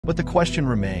But the question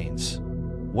remains,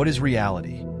 what is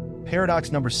reality?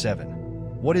 Paradox number 7.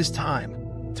 What is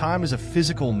time? Time is a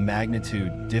physical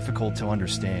magnitude difficult to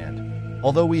understand.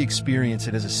 Although we experience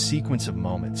it as a sequence of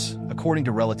moments, according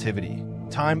to relativity,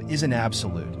 time isn't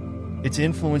absolute. It's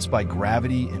influenced by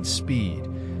gravity and speed,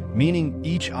 meaning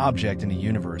each object in the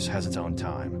universe has its own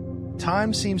time.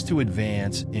 Time seems to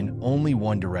advance in only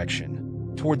one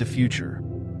direction, toward the future,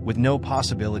 with no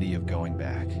possibility of going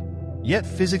back. Yet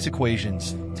physics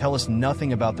equations tell us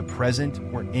nothing about the present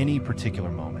or any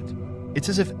particular moment. It's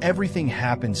as if everything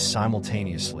happens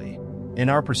simultaneously, and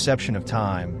our perception of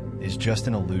time is just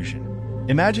an illusion.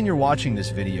 Imagine you're watching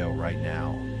this video right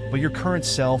now, but your current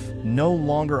self no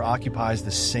longer occupies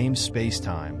the same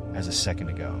space-time as a second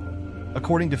ago.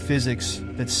 According to physics,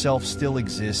 that self still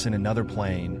exists in another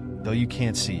plane, though you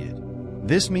can't see it.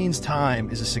 This means time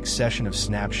is a succession of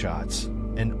snapshots,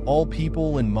 and all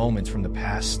people and moments from the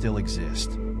past still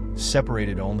exist,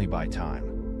 separated only by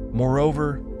time.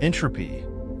 Moreover, entropy,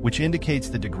 which indicates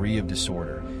the degree of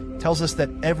disorder, tells us that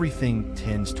everything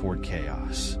tends toward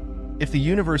chaos. If the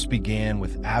universe began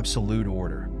with absolute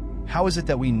order, how is it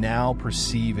that we now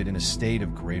perceive it in a state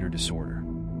of greater disorder?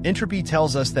 Entropy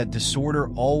tells us that disorder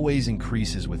always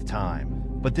increases with time,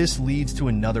 but this leads to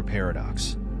another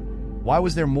paradox. Why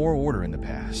was there more order in the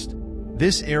past?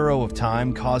 This arrow of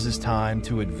time causes time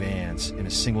to advance in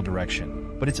a single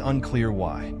direction, but it's unclear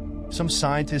why. Some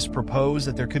scientists propose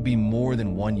that there could be more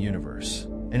than one universe,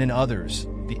 and in others,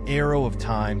 the arrow of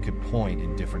time could point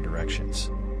in different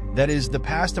directions. That is, the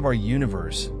past of our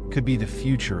universe could be the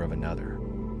future of another.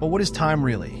 But what is time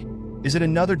really? Is it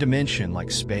another dimension like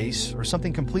space, or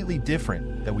something completely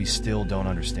different that we still don't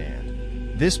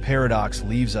understand? This paradox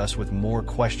leaves us with more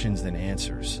questions than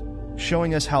answers,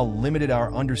 showing us how limited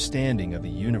our understanding of the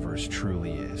universe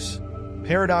truly is.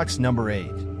 Paradox number 8.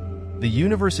 The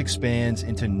universe expands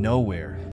into nowhere